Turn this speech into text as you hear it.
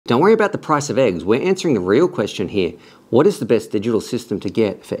Don't worry about the price of eggs. We're answering the real question here. What is the best digital system to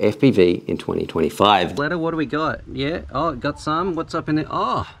get for FPV in 2025? Letter, what do we got? Yeah, oh, got some. What's up in there?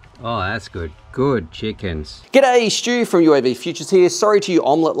 Oh, that's good. Good chickens. G'day, Stu from UAVfutures here. Sorry to you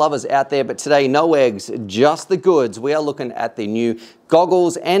omelette lovers out there, but today no eggs, just the goods. We are looking at the new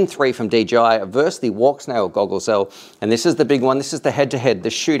goggles N3 from DJI versus the WALKSNAIL Goggle L. And this is the big one. This is the head-to-head, the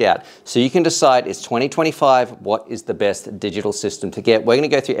shootout. So you can decide, it's 2025, what is the best digital system to get. We're gonna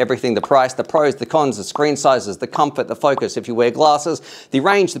go through everything, the price, the pros, the cons, the screen sizes, the comfort, the focus, if you wear glasses, the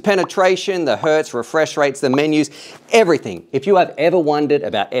range, the penetration, the hertz, refresh rates, the menus, everything. If you have ever wondered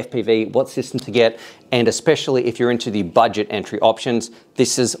about FPV, what system to get, and especially if you're into the budget entry options,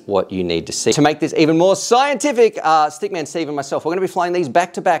 this is what you need to see. To make this even more scientific, Stickman Steve and myself, we're gonna be flying these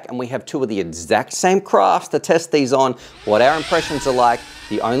back to back, and we have two of the exact same crafts to test these on, what our impressions are like.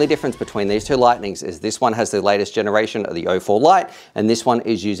 The only difference between these two Lightnings is this one has the latest generation of the 04 Lite, and this one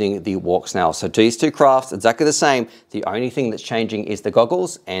is using the WALKSNAIL. So these two crafts, exactly the same. The only thing that's changing is the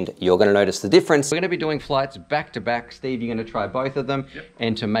goggles, and you're gonna notice the difference. We're gonna be doing flights back to back. Steve, you're gonna try both of them. Yep.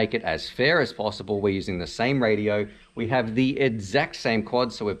 And to make it as fair as possible, we're using the same radio. We have the exact same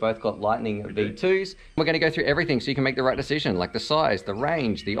quads, so we've both got Lightning V2s. We're gonna go through everything so you can make the right decision, like the size, the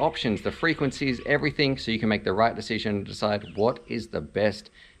range, the options, the frequencies, everything, so you can make the right decision and decide what is the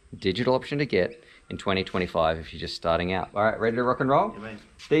best digital option to get in 2025 if you're just starting out. All right, ready to rock and roll? Yeah,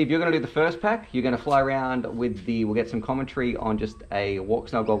 Steve, you're gonna do the first pack. You're gonna fly around with we'll get some commentary on just a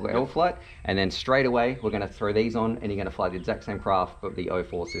WALKSNAIL Goggle L flight, and then straight away, we're gonna throw these on and you're gonna fly the exact same craft, but the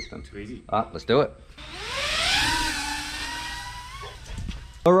 04 system. Too easy. All right, let's do it.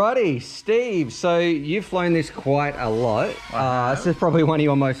 Alrighty, Steve, so you've flown this quite a lot. This is probably one of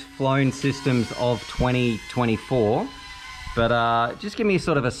your most flown systems of 2024. But just give me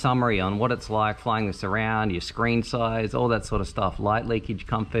sort of a summary on what it's like flying this around, your screen size, all that sort of stuff, light leakage,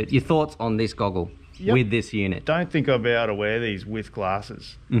 comfort, your thoughts on this goggle with this unit. Don't think I'll be able to wear these with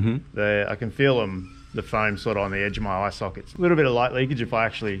glasses. I can feel the foam sort of on the edge of my eye sockets. A little bit of light leakage if I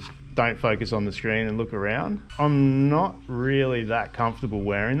actually don't focus on the screen and look around. I'm not really that comfortable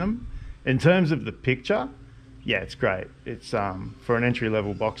wearing them. In terms of the picture, yeah, it's great. It's for an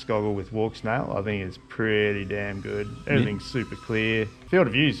entry-level box goggle with WALKSNAIL, I think it's pretty damn good. Everything's super clear. Field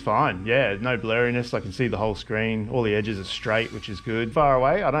of view's fine. Yeah, no blurriness. I can see the whole screen. All the edges are straight, which is good. Far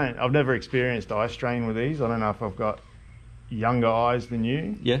away, I've never experienced eye strain with these. I don't know if I've got younger eyes than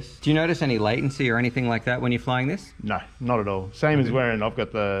you. Yes. Do you notice any latency or anything like that when you're flying this? No, not at all. Same as wearing, I've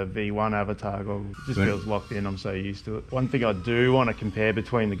got the V1 avatar goggle. It just feels locked in, I'm so used to it. One thing I do want to compare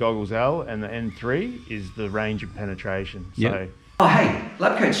between the Goggles L and the N3 is the range of penetration. So Oh hey,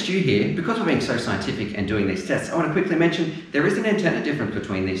 Lab Coat Stu here. Because we're being so scientific and doing these tests, I want to quickly mention there is an antenna difference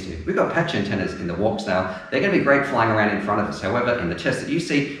between these two. We've got patch antennas in the WALKSNAIL. They're going to be great flying around in front of us. However, in the test that you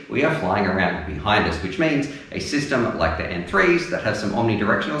see, we are flying around behind us, which means a system like the N3s that have some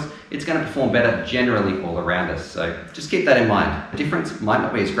omnidirectionals, it's going to perform better generally all around us. So just keep that in mind. The difference might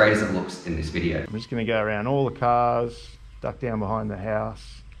not be as great as it looks in this video. I'm just going to go around all the cars, duck down behind the house,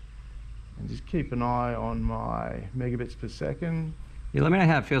 and just keep an eye on my megabits per second. Yeah, let me know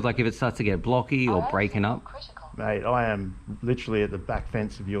how it feels like if it starts to get blocky or breaking up. Mate, I am literally at the back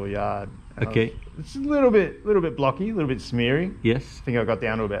fence of your yard. Okay. It's a little bit blocky, a little bit smeary. Yes. I think I got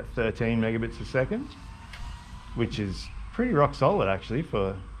down to about 13 megabits a second, which is pretty rock solid actually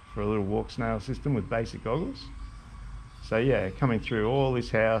for a little WALKSNAIL system with basic goggles. So yeah, coming through all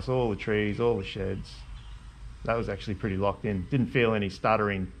this house, all the trees, all the sheds, that was actually pretty locked in. Didn't feel any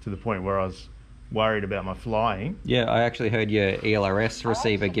stuttering to the point where I was worried about my flying. Yeah, I actually heard your ELRS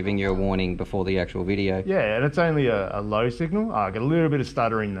receiver giving you a warning before the actual video. Yeah, and it's only a low signal. I got a little bit of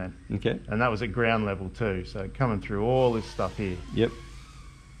stuttering then. Okay. And that was at ground level too. So coming through all this stuff here. Yep.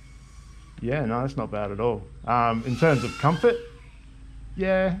 Yeah, no, that's not bad at all. In terms of comfort,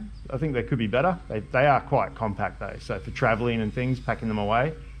 yeah, I think they could be better. They are quite compact though. So for traveling and things, packing them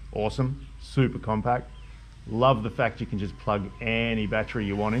away, awesome, super compact. Love the fact you can just plug any battery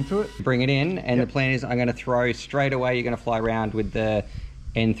you want into it. Bring it in, and the plan is I'm going to throw straight away. You're going to fly around with the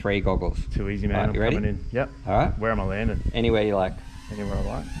N3 goggles. Too easy, man. Right, you ready? Coming in. Yep. All right. Where am I landing? Anywhere you like. Anywhere I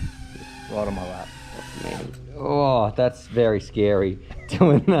like. Right on my lap. Man. Oh, that's very scary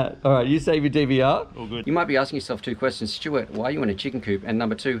doing that. All right, you save your DVR. All good. You might be asking yourself two questions. Stuart, why are you in a chicken coop? And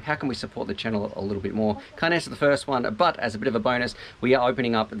number two, how can we support the channel a little bit more? Can't answer the first one, but as a bit of a bonus, we are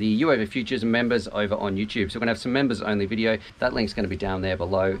opening up the UAVfutures members over on YouTube. So we're gonna have some members only video. That link's gonna be down there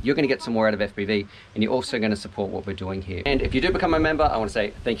below. You're gonna get some more out of FPV, and you're also gonna support what we're doing here. And if you do become a member, I wanna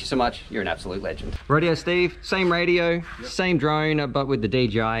say thank you so much. You're an absolute legend. Radio Steve, same radio, same drone, but with the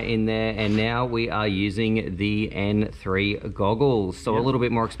DJI in there. And now we are using the FPV N3 goggles. So a little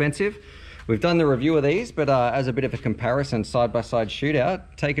bit more expensive. We've done the review of these, but as a bit of a comparison, side-by-side shootout,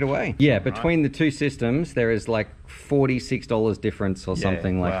 take it away. Yeah, between the two systems, there is like $46 difference or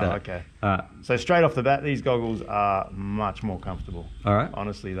something like that. Okay. So straight off the bat, these goggles are much more comfortable. All right.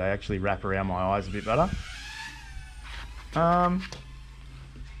 Honestly, they actually wrap around my eyes a bit better.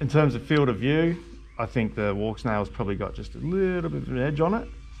 In terms of field of view, I think the WALKSNAIL's probably got just a little bit of an edge on it.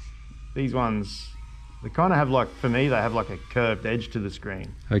 These ones, they kind of have like, for me, they have like a curved edge to the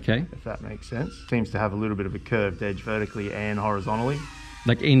screen. Okay. If that makes sense. Seems to have a little bit of a curved edge vertically and horizontally.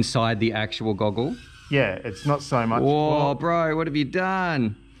 Like inside the actual goggle? Yeah, it's not so much. Whoa, bro, what have you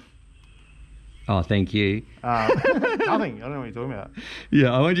done? Oh, thank you. Nothing. I don't know what you're talking about.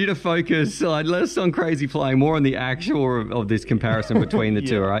 Yeah, I want you to focus less on crazy flying, more on the actual of this comparison between the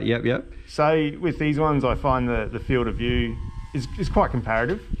two, all right? Yep. So with these ones, I find the field of view is quite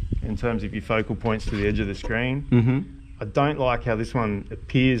comparative in terms of your focal points to the edge of the screen. Mm-hmm. I don't like how this one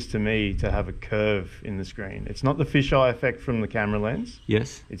appears to me to have a curve in the screen. It's not the fisheye effect from the camera lens.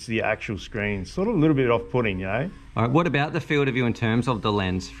 Yes. It's the actual screen. Sort of a little bit off-putting, you know? All right, what about the field of view in terms of the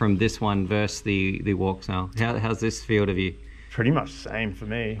lens from this one versus the WALKSNAIL? How's this field of view? Pretty much the same for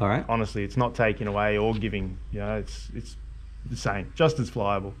me. All right. Honestly, it's not taking away or giving, you know, it's the same, just as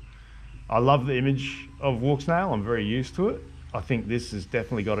flyable. I love the image of WALKSNAIL. I'm very used to it. I think this has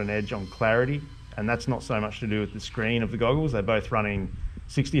definitely got an edge on clarity, and that's not so much to do with the screen of the goggles. They're both running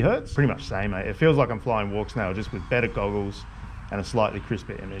 60 hertz. Pretty much the same, mate. It feels like I'm flying WALKSNAIL just with better goggles and a slightly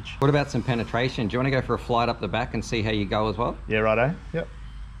crisper image. What about some penetration? Do you want to go for a flight up the back and see how you go as well? Yeah, righto. Yep.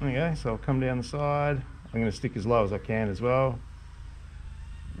 There you go. So I'll come down the side. I'm going to stick as low as I can as well.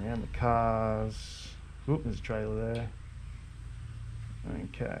 Around the cars. Oop, there's a trailer there.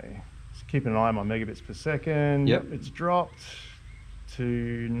 Okay. Just keeping an eye on my megabits per second. Yep. It's dropped to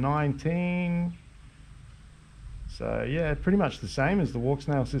 19. So yeah, pretty much the same as the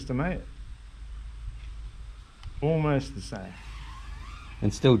WALKSNAIL System 8. Almost the same.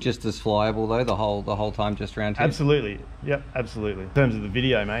 And still just as flyable though, the whole time just around here? Absolutely. Yep, absolutely. In terms of the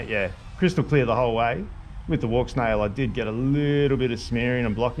video, mate, yeah, crystal clear the whole way. With the WALKSNAIL, I did get a little bit of smearing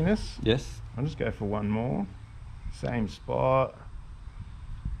and blockiness. Yes. I'll just go for one more. Same spot.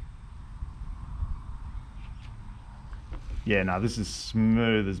 Yeah, no, this is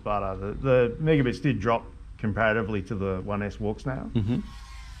smooth as butter. The megabits did drop comparatively to the 1S WALKSNAIL. Mm-hmm.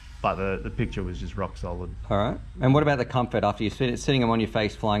 But the picture was just rock solid. All right. And what about the comfort after you're sitting them on your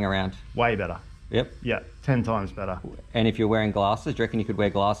face flying around? Way better. Yep. Yeah, 10 times better. And if you're wearing glasses, do you reckon you could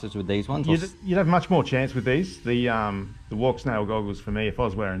wear glasses with these ones? You'd have much more chance with these. The WALKSNAIL goggles, for me, if I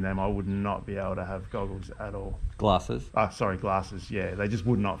was wearing them, I would not be able to have goggles at all. Glasses? Sorry, glasses, yeah. They just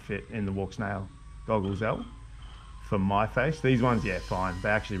would not fit in the WALKSNAIL Goggles L. For my face. These ones, yeah, fine. They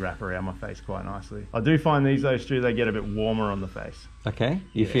actually wrap around my face quite nicely. I do find these, though, Stu, they get a bit warmer on the face. Okay.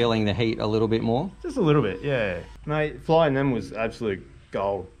 You're feeling the heat a little bit more? Just a little bit, yeah. Mate, flying them was absolute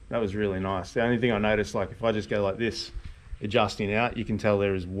gold. That was really nice. The only thing I noticed, like, if I just go like this, adjusting out, you can tell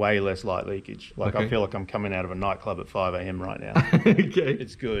there is way less light leakage. Like, I feel like I'm coming out of a nightclub at 5 a.m. right now. Okay.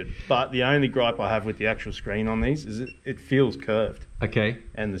 It's good. But the only gripe I have with the actual screen on these is it feels curved. Okay.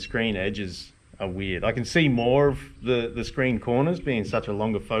 And the screen edges are weird. I can see more of the screen corners being such a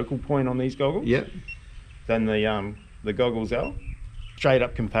longer focal point on these goggles. Yep. Than the Goggles L. Straight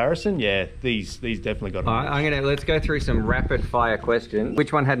up comparison, yeah, these definitely got. All right, let's go through some rapid fire questions.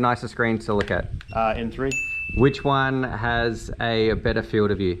 Which one had nicer screens to look at? N3. Which one has a better field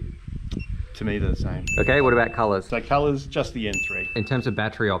of view? To me, they're the same. Okay, what about colors? So colors, just the N3. In terms of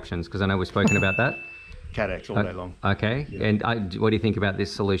battery options, because I know we've spoken about that. CAT-X all day long. Okay, yeah. And what do you think about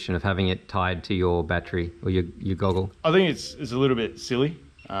this solution of having it tied to your battery or your goggle? I think it's a little bit silly,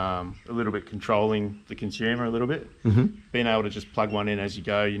 a little bit controlling the consumer a little bit. Mm-hmm. Being able to just plug one in as you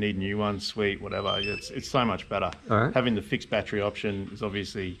go, you need a new one, sweet, whatever. It's so much better. All right. Having the fixed battery option is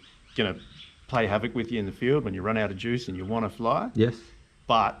obviously going to play havoc with you in the field when you run out of juice and you want to fly. Yes.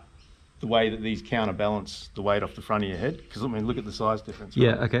 But the way that these counterbalance the weight off the front of your head, because I mean, look at the size difference.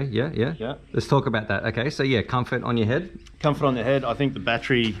 Yeah, right? okay, yeah. Let's talk about that. Okay, so yeah, comfort on your head. Comfort on the head. I think the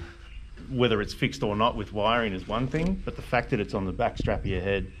battery, whether it's fixed or not with wiring, is one thing, but the fact that it's on the back strap of your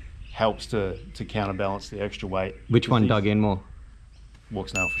head helps to counterbalance the extra weight. Which one dug in more?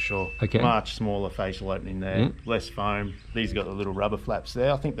 WALKSNAIL for sure. Okay. Much smaller facial opening there, less foam. These got the little rubber flaps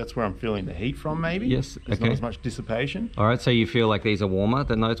there. I think that's where I'm feeling the heat from, maybe. Yes. There's not as much dissipation. All right, so you feel like these are warmer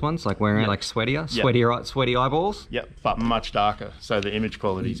than those ones, like wearing like sweaty eyeballs? Yep, but much darker, so the image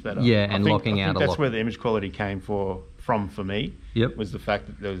quality is better. Yeah, and locking out a lot. That's where the image quality came from for me. Yep. Was the fact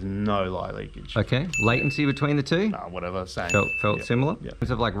that there was no light leakage. Okay, latency between the two? Nah, whatever, same. Felt similar? Yep. In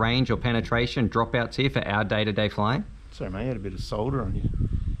terms of like range or penetration, dropouts here for our day-to-day flying? Sorry, mate, you had a bit of solder on you.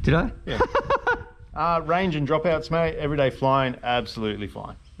 Did I? Yeah. Range and dropouts, mate, everyday flying, absolutely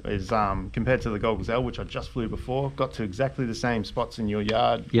fine. Is compared to the Goggles L, which I just flew before, got to exactly the same spots in your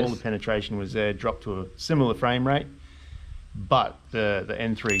yard. Yes. All the penetration was there, dropped to a similar frame rate. But the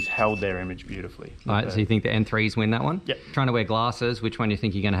N3s held their image beautifully. All right, so you think the N3s win that one? Yep. Trying to wear glasses, which one do you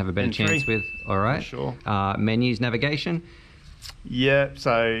think you're going to have a better N3. chance with? All right. For sure. Menus, navigation? Yeah,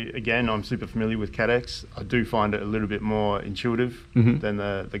 so again, I'm super familiar with CADX. I do find it a little bit more intuitive than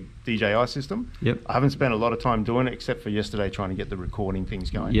the DJI system. Yep. I haven't spent a lot of time doing it, except for yesterday trying to get the recording things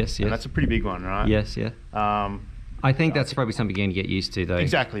going. Yes. And that's a pretty big one, right? Yes, yeah. I think that's probably something you're going to get used to, though.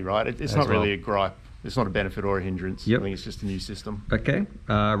 Exactly right. It's not really a gripe. It's not a benefit or a hindrance. Yep. I think it's just a new system. Okay.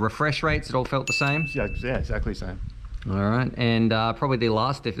 Refresh rates, it all felt the same? Yeah, exactly the same. All right. And probably the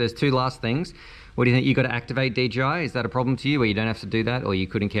last, if there's two last things, what do you think? You got to activate DJI? Is that a problem to you where you don't have to do that, or you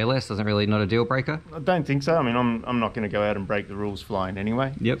couldn't care less? Doesn't really, not a deal breaker? I don't think so. I mean, I'm not going to go out and break the rules flying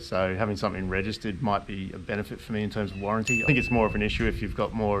anyway. Yep. So having something registered might be a benefit for me in terms of warranty. I think it's more of an issue if you've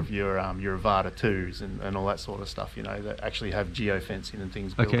got more of your Avata 2s and all that sort of stuff, you know, that actually have geofencing and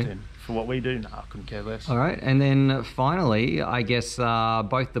things built in. For what we do, no, I couldn't care less. All right. And then finally, I guess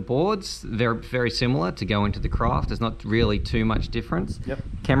both the boards, they're very similar to go into the craft. There's not really too much difference. Yep.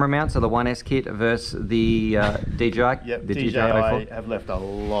 Camera mounts are the 1S kit versus the DJI. Yep, the DJI DJI have left a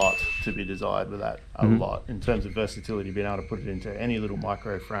lot to be desired with that. A lot in terms of versatility, being able to put it into any little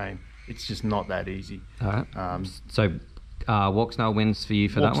micro frame. It's just not that easy. All right. So WALKSNAIL wins for you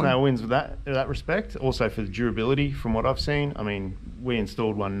for that one? WALKSNAIL wins with that respect. Also for the durability, from what I've seen. I mean, we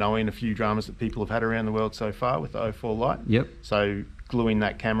installed one knowing a few dramas that people have had around the world so far with the 04 Lite. Yep. So gluing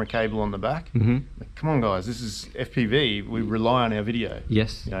that camera cable on the back. Like, come on, guys, this is FPV. We rely on our video.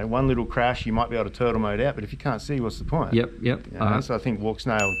 Yes. You know, one little crash, you might be able to turtle mode out, but if you can't see, what's the point? Yep. You know, so I think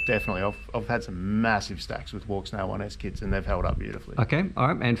WALKSNAIL definitely. I've had some massive stacks with WALKSNAIL 1S kits, and they've held up beautifully. Okay. All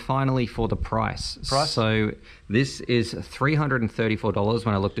right. And finally, for the price. So this is $334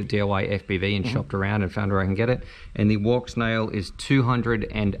 when I looked at DIY FPV and shopped around and found where I can get it. And the WALKSNAIL is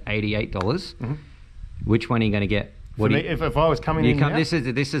 $288. Which one are you going to get? For me, if I was coming in now, this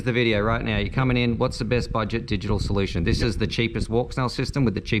is the video right now. You're coming in, what's the best budget digital solution? This is the cheapest WALKSNAIL system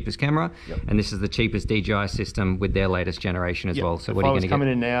with the cheapest camera, and this is the cheapest DJI system with their latest generation as well. So what are you going to get? If I was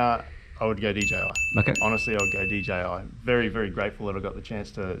coming in now, I would go DJI. Okay. Honestly, I would go DJI. Very, very grateful that I got the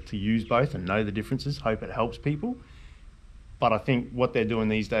chance to use both and know the differences. Hope it helps people. But I think what they're doing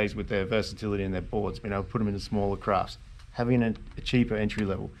these days with their versatility and their boards, being able to put them into smaller crafts, having a cheaper entry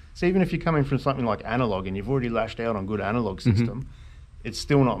level. So even if you're coming from something like analog and you've already lashed out on good analog system, it's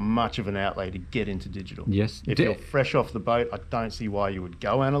still not much of an outlay to get into digital. Yes. If you're fresh off the boat, I don't see why you would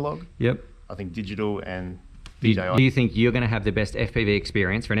go analog. Yep. I think digital and DJI. Do you think you're going to have the best FPV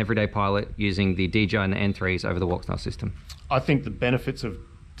experience for an everyday pilot using the DJI and the N3s over the WALKSNAIL system? I think the benefits of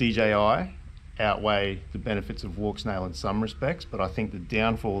DJI outweigh the benefits of WALKSNAIL in some respects, but I think the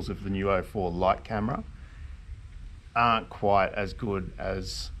downfalls of the new 04 Lite camera aren't quite as good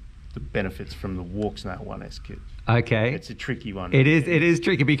as the benefits from the WALKSNAIL 1S kit. Okay. It's a tricky one. It is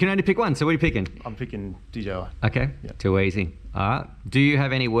tricky, but you can only pick one. So what are you picking? I'm picking DJI. Okay. Yep. Too easy. All right. Do you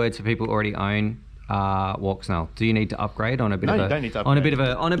have any words for people who already own WALKSNAIL? Do you need to upgrade on a bit No, of you a don't need to on a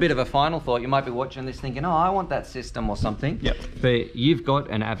upgrade. bit of a final thought? You might be watching this thinking, "Oh, I want that system or something." Yep. But you've got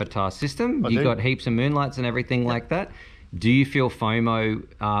an avatar system. You've got heaps of moonlights and everything like that. Do you feel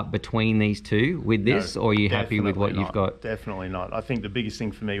FOMO between these two with this, or are you happy with what you've got? Definitely not. I think the biggest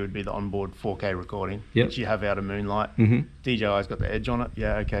thing for me would be the onboard 4K recording, Yep. which you have out of Moonlight. DJI's got the edge on it.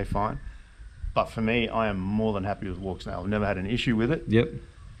 Yeah, okay, fine. But for me, I am more than happy with WALKSNAIL. I've never had an issue with it. Yep.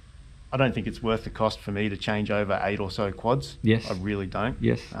 I don't think it's worth the cost for me to change over 8 or so quads. Yes. I really don't.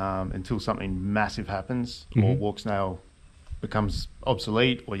 Yes. Until something massive happens or WALKSNAIL becomes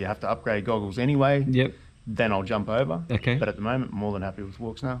obsolete or you have to upgrade goggles anyway. Yep. Then I'll jump over. Okay. But at the moment, more than happy with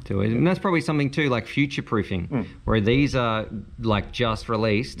WALKSNAIL. Too easy. And that's probably something too, like future proofing, where these are like just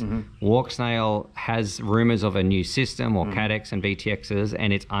released. WALKSNAIL has rumors of a new system or CADX and VTXs,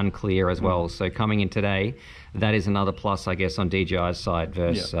 and it's unclear as well. So coming in today, that is another plus, I guess, on DJI's side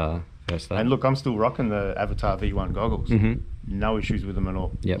versus that. And look, I'm still rocking the Avatar V1 goggles. No issues with them at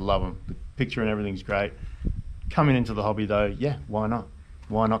all. Yep. Love them. The picture and everything's great. Coming into the hobby though, yeah, why not?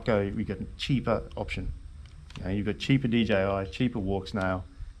 why not go, we get a cheaper option. You know, you've got cheaper DJI, cheaper WALKSNAIL.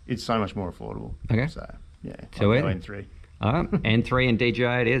 It's so much more affordable. Okay. So, yeah, So N3. N3 and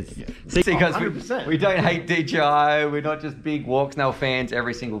DJI it is. Yeah. See, because 100%. we don't hate DJI. We're not just big WALKSNAIL fans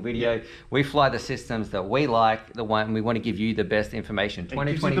every single video. Yeah. We fly the systems that we like, the one we want to give you the best information. It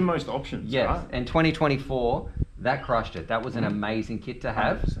gives you the most options, yes, right? and 2024, that crushed it. That was an amazing kit to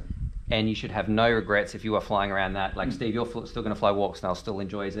have. 100%. And you should have no regrets if you are flying around that. Like Steve, you're still going to fly WALKSNAIL, still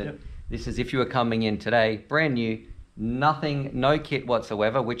enjoys it. Yep. This is if you were coming in today, brand new, nothing, no kit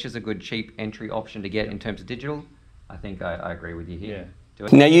whatsoever, which is a good cheap entry option to get in terms of digital. I think I agree with you here. Yeah.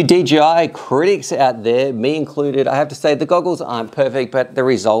 Now you DJI critics out there, me included, I have to say the goggles aren't perfect, but the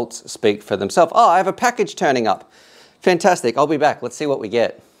results speak for themselves. Oh, I have a package turning up. Fantastic, I'll be back. Let's see what we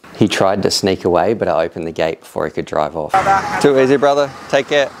get. He tried to sneak away, but I opened the gate before he could drive off. Too easy, brother. Take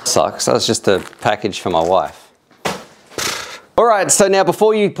care. Sucks. That was just a package for my wife. All right, so now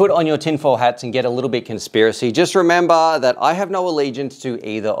before you put on your tinfoil hats and get a little bit conspiracy, just remember that I have no allegiance to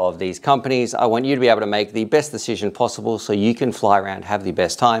either of these companies. I want you to be able to make the best decision possible so you can fly around, have the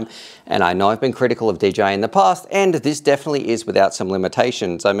best time. And I know I've been critical of DJI in the past, and this definitely is without some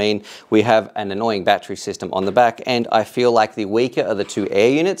limitations. I mean, we have an annoying battery system on the back, and I feel like the weaker of the two air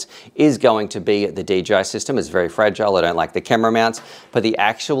units is going to be the DJI system. It's very fragile. I don't like the camera mounts, but the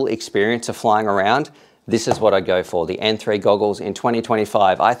actual experience of flying around, this is what I'd go for, the N3 goggles in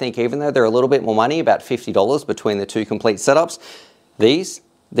 2025. I think even though they're a little bit more money, about $50 between the two complete setups,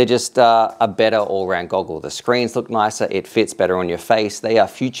 they're just a better all-round goggle. The screens look nicer, it fits better on your face. They are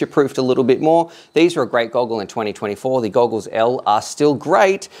future-proofed a little bit more. These are a great goggle in 2024. The Goggles L are still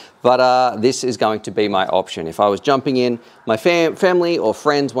great, but this is going to be my option. If I was jumping in, my family or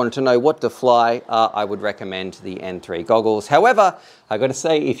friends wanted to know what to fly, I would recommend the N3 goggles. However, I got to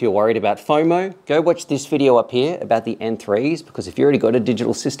say, if you're worried about FOMO, go watch this video up here about the N3s, because if you already got a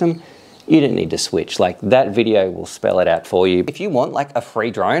digital system, you don't need to switch. Like, that video will spell it out for you. If you want like a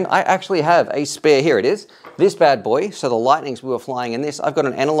free drone, I actually have a spare, here it is, this bad boy. So the Lightnings we were flying in this, I've got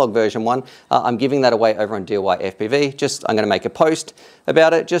an analog version one. I'm giving that away over on WAFFutures. I'm gonna make a post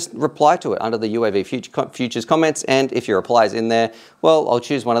about it. Just reply to it under the UAVfutures comments. And if your reply is in there, well, I'll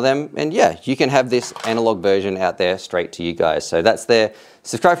choose one of them. And yeah, you can have this analog version out there straight to you guys. So that's there.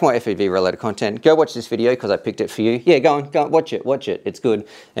 Subscribe for more FPV related content. Go watch this video because I picked it for you. Yeah, go on, watch it, it's good.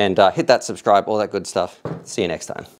 And hit that subscribe, all that good stuff. See you next time.